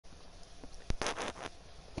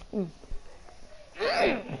Mm.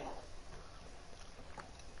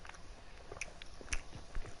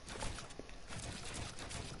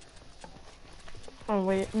 Oh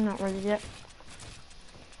wait, I'm not ready yet.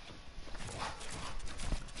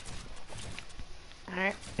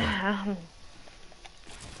 Alright.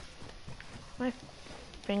 My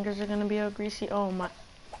fingers are gonna be all greasy. Oh my.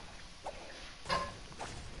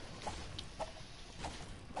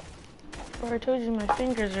 Bro, I told you my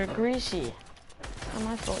fingers are greasy. Not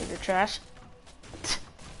my fault, you're trash.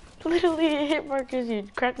 Literally a hit markers, you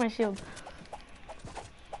cracked my shield.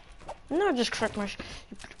 No, just crack my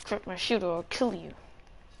shield or I'll kill you.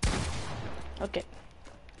 Okay,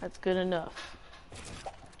 that's good enough.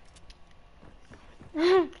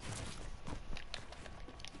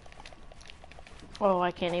 Oh,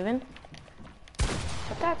 I can't even.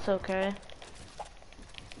 But that's okay.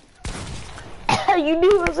 You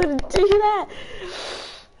knew I was gonna do that!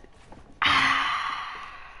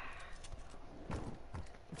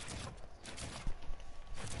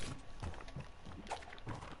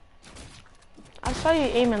 I saw you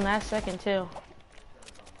aiming last second too.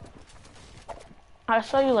 I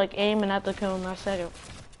saw you like aiming at the kill in last second.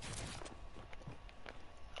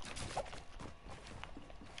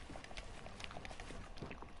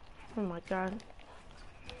 Oh my god.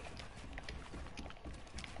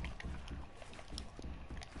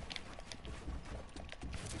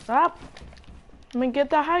 Stop! Let me get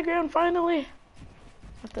the high ground finally!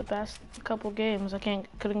 With the past couple games,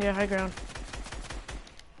 couldn't get high ground.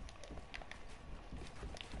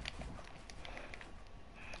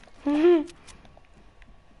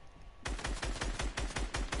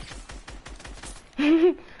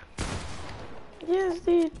 Yes,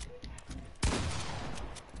 dude.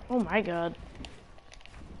 Oh my god.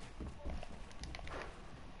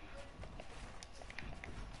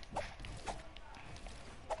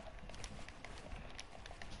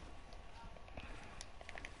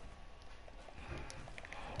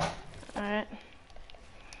 Alright.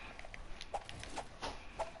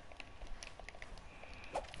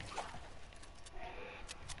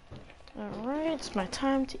 Alright, it's my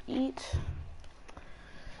time to eat.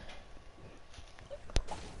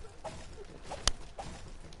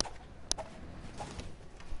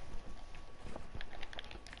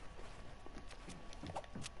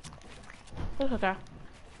 It's okay.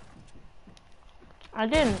 I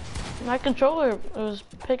didn't. My controller was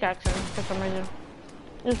pickaxing for some reason.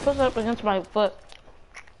 It was pushed up against my foot.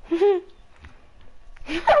 What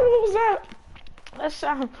was that? That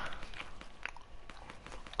sound.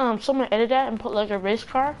 Someone edit that and put like a race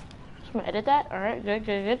car. Someone edit that. All right, good,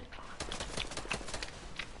 good, good.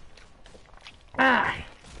 Ah.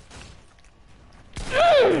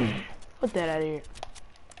 Put that out of here.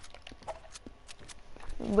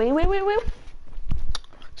 Wait.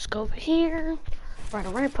 Let's go over here.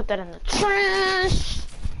 Right, put that in the trash.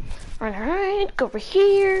 Right, go over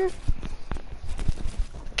here.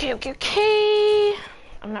 Okay.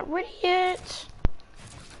 I'm not ready yet.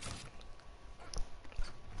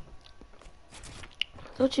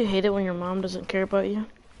 Don't you hate it when your mom doesn't care about you?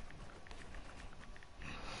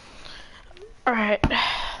 Alright.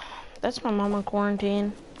 That's my mom in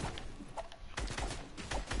quarantine.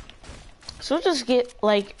 So I'll just get,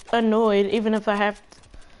 like, annoyed even if I have...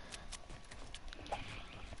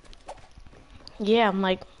 Yeah, I'm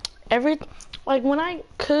like, when I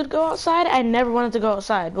could go outside, I never wanted to go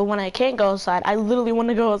outside. But when I can't go outside, I literally want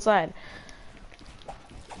to go outside.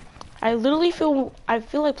 I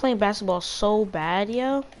feel like playing basketball so bad,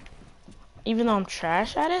 yo. Even though I'm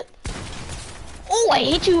trash at it. Oh, I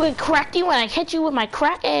hit you and cracked you and I hit you with my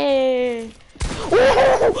crack. Hey. Oh,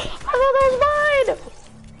 I thought that was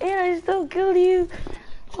mine. And I still killed you.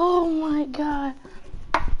 Oh my god.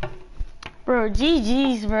 Bro,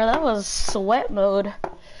 GG's, bro. That was sweat mode.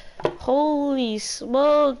 Holy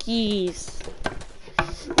smokies.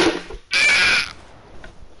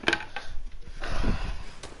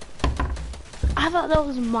 I thought that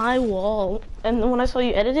was my wall. And when I saw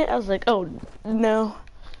you edit it, I was like, oh, no.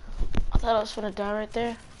 I thought I was gonna die right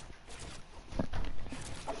there.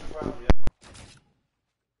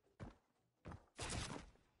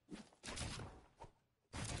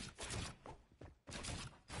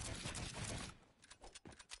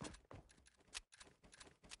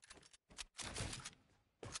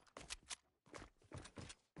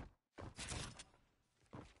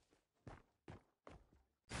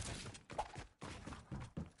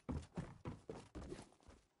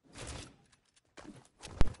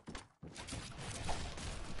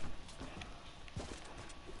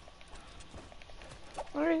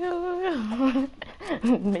 Alright, go.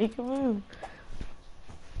 Make a move.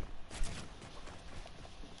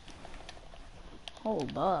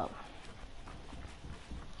 Hold up.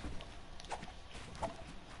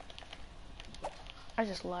 I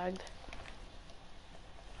just lagged.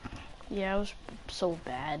 Yeah, it was so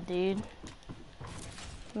bad, dude.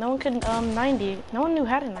 No one could 90. No one knew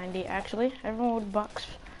how to 90 actually. Everyone would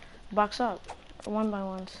box up one by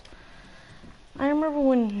ones. I remember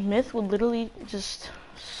when Myth would literally just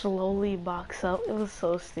slowly box up. It was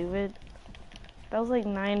so stupid. That was like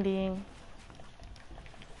 90ing.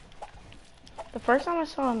 The first time I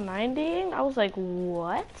saw him 90ing, I was like,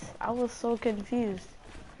 what? I was so confused.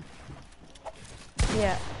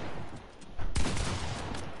 Yeah.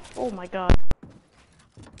 Oh my god.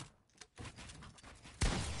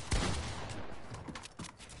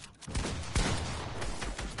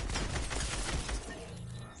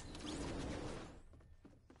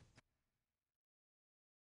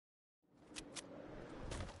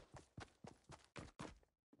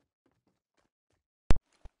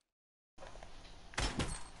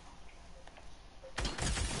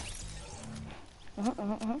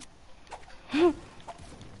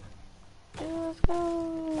 Let's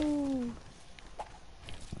go.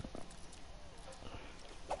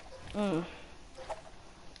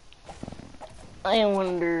 I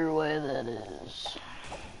wonder why that is.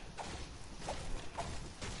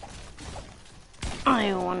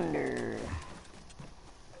 I wonder.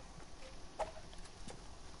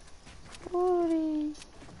 40.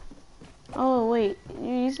 Oh wait,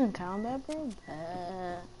 you're using combat, bro?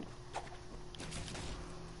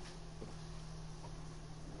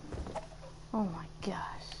 Oh my gosh.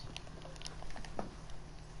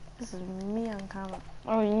 This is me on combat.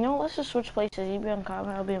 Oh, you know, let's just switch places. You be on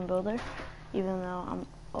combat, I'll be on builder. Even though I'm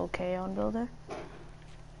okay on builder.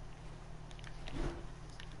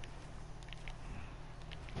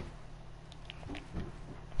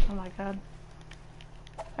 Oh my god.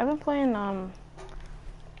 I've been playing,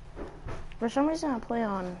 for some reason I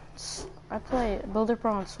play Builder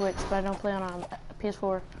Pro on Switch, but I don't play on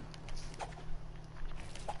PS4.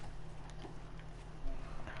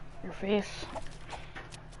 Your face.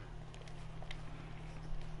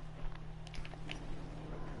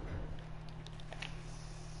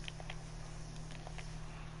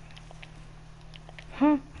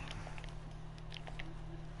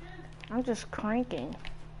 I'm just cranking.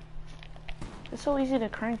 It's so easy to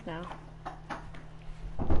crank now.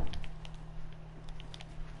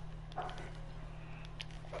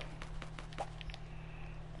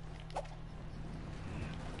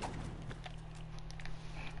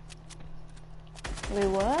 Wait,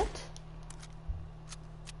 what?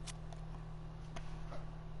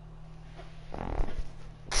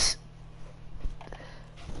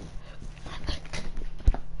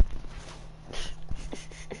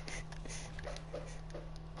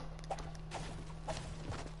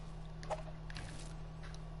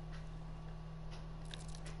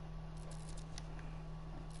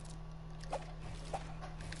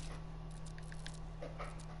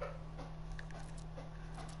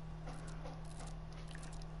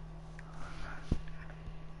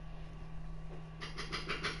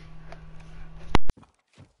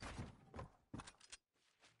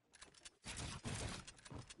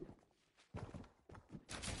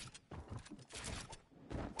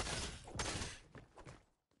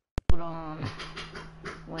 Hold on.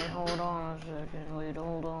 Wait, hold on a second. Wait,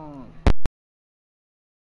 hold on.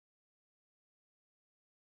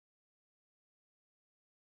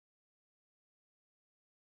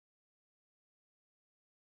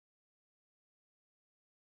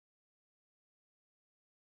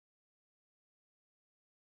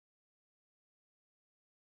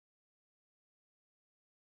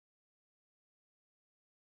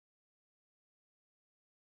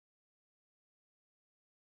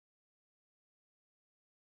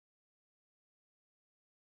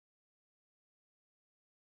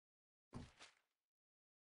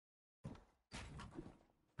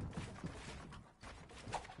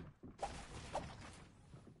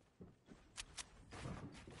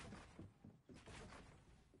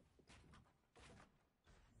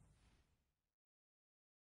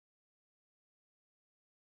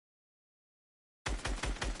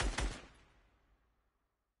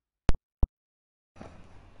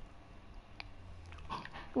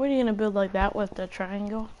 What are you gonna build like that with the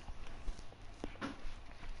triangle?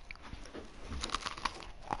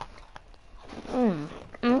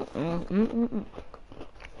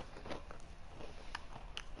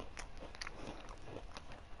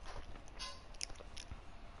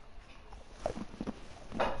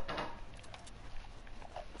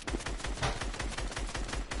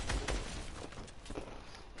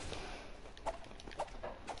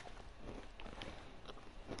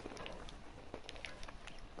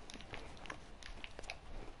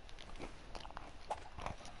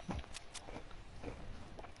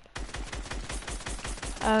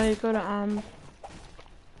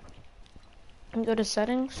 You go to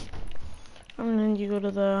settings, and then you go to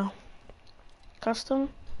the custom.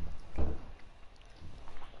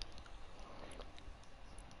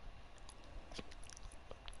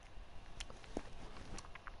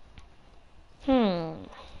 Hmm.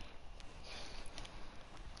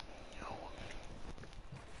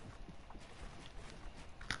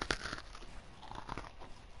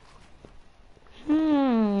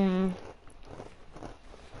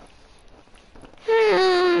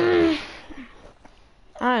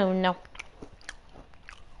 I don't know.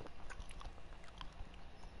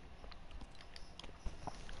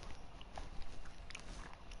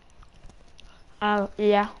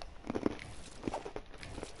 Yeah.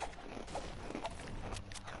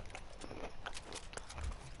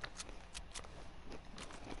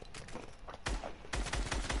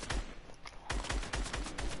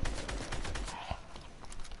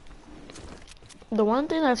 The one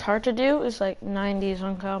thing that's hard to do is like 90s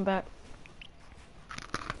on combat.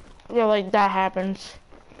 Yeah, like that happens.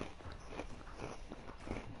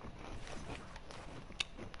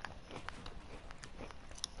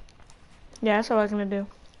 Yeah, that's all I'm gonna do.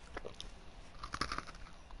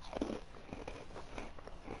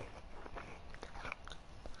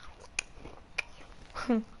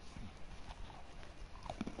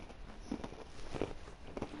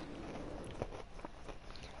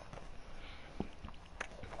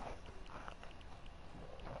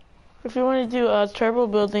 If you want to do turbo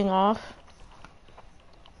building off,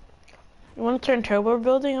 you want to turn turbo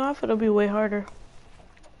building off, it'll be way harder.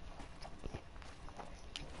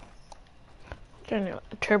 Turn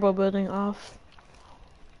turbo building off.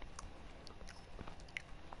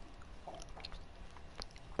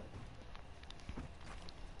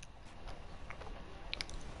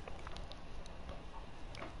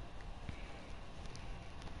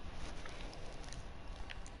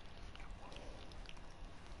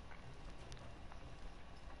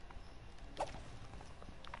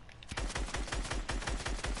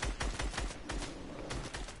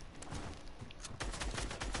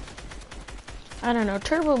 I don't know,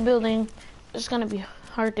 turbo building is gonna be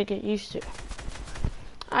hard to get used to.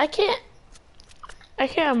 I can't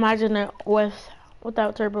imagine it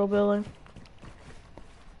without turbo building.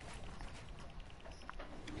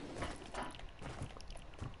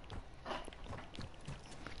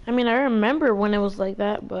 I mean, I remember when it was like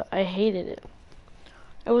that, but I hated it.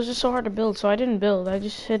 It was just so hard to build, so I didn't build. I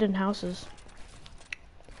just hid in houses.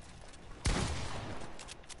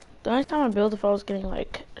 The only time I build if I was getting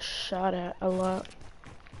like shot at a lot.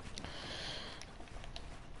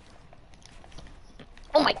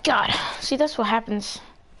 Oh my god! See, that's what happens.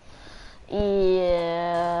 Yeah.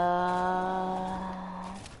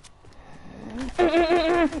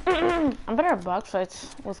 I'm better at box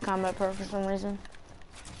fights with combat pro for some reason.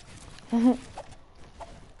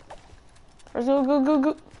 Let's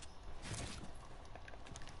go.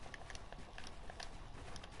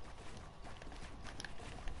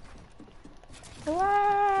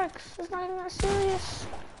 Relax, it's not even that serious.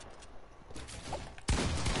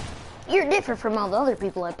 You're different from all the other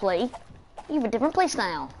people I play. You have a different play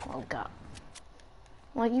style. Oh god.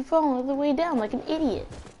 Like you fall all the way down like an idiot.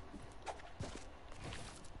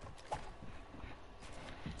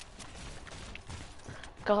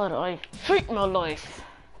 God, I hate my life.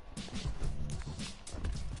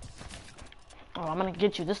 Oh, I'm gonna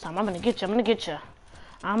get you this time. I'm gonna get you. I'm gonna get you.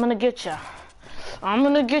 I'm gonna get you. I'm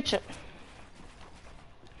gonna get you.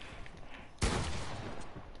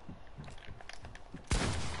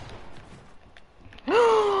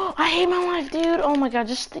 I hate my life, dude. Oh my god,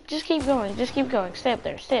 just keep going. Just keep going. Stay up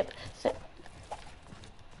there. Stay up. Stay.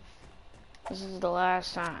 This is the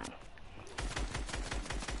last time.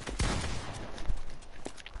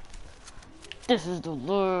 This is the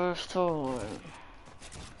last time.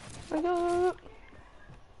 I'm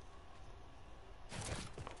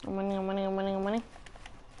winning.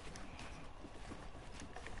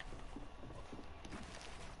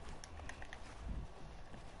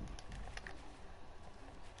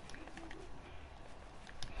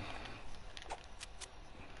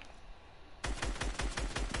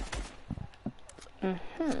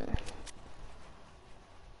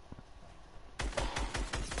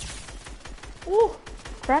 Ooh,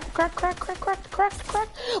 crack.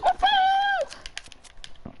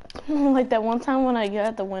 Like that one time when I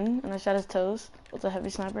got the win and I shot his toes with a heavy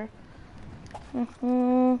sniper.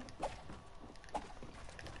 I'm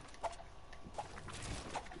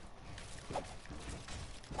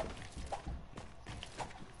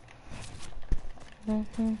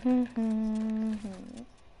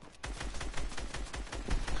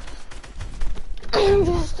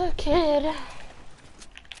just a kid.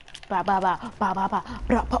 Ba ba ba ba ba ba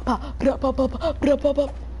bra ba ba bra ba ba bra ba ba.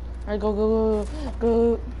 Alright,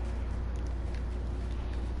 go.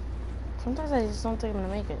 Sometimes I just don't think I'm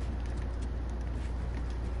gonna make it.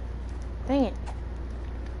 Dang it.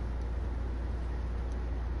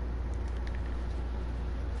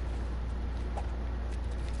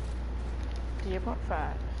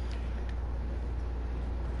 0.5.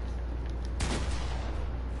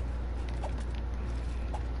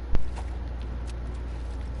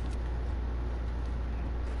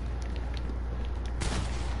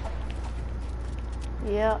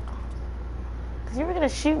 Yeah. Cause you were gonna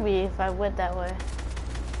shoot me if I went that way.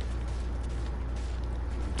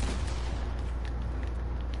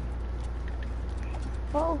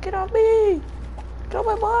 Oh, get off me! Get off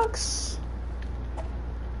my box!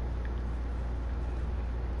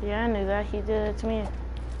 Yeah, I knew that. He did it to me.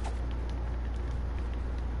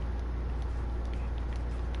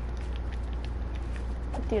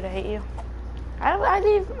 Dude, I hate you.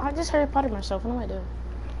 I just Harry Potter myself. What am I doing?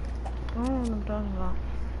 I don't know what I'm talking about.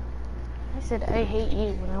 I said I hate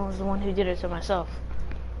you when I was the one who did it to myself.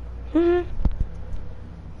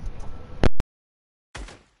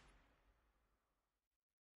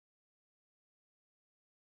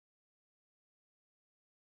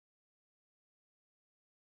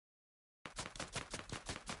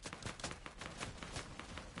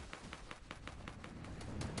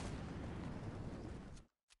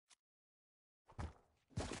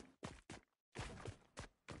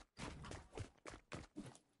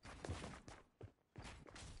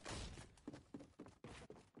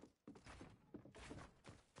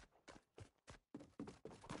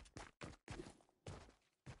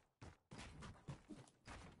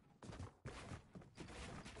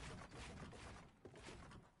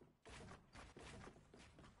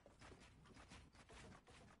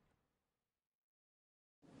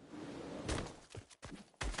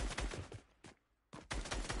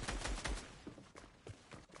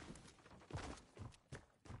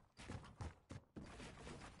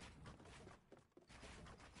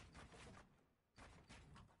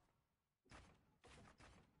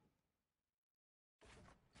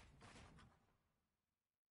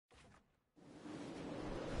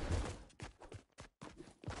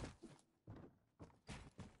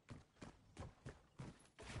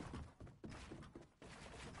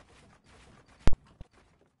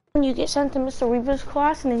 When you get sent to Mr. Weaver's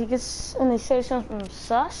class and then they say something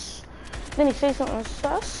sus,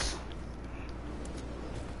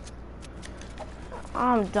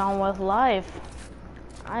 I'm done with life.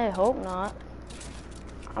 I hope not.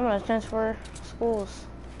 I'm gonna transfer schools.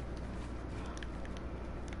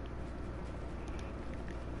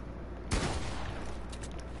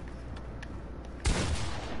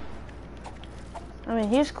 I mean,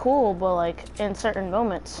 he's cool, but like in certain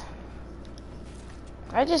moments.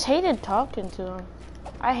 I just hated talking to him.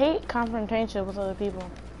 I hate confrontation with other people.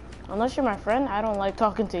 Unless you're my friend, I don't like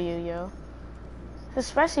talking to you, yo.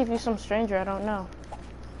 Especially if you're some stranger I don't know.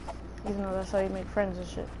 Even though that's how you make friends and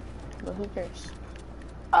shit. But who cares?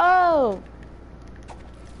 Oh!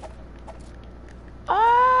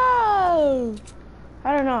 Oh!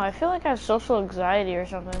 I don't know, I feel like I have social anxiety or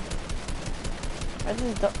something. I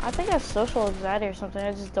think I have social anxiety or something.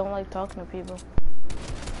 I just don't like talking to people.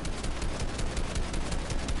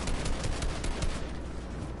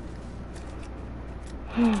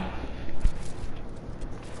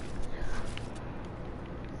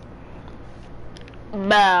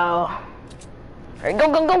 Bow. Alright,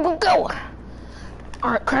 go.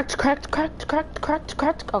 Alright, cracked.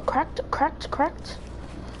 Oh, cracked.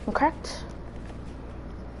 I'm cracked.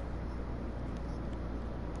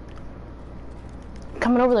 I'm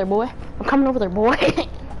coming over there, boy.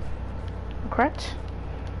 I'm cracked.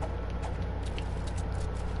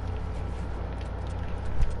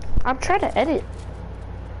 I'm trying to edit.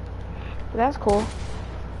 That's cool.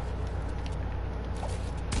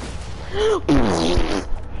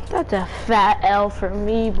 That's a fat L for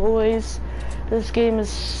me, boys. This game is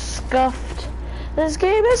scuffed. That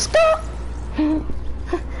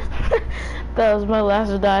was my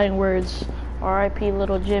last dying words. R.I.P.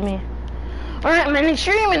 little Jimmy. Alright, I'm in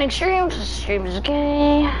extreme. Stream is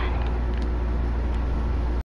gay.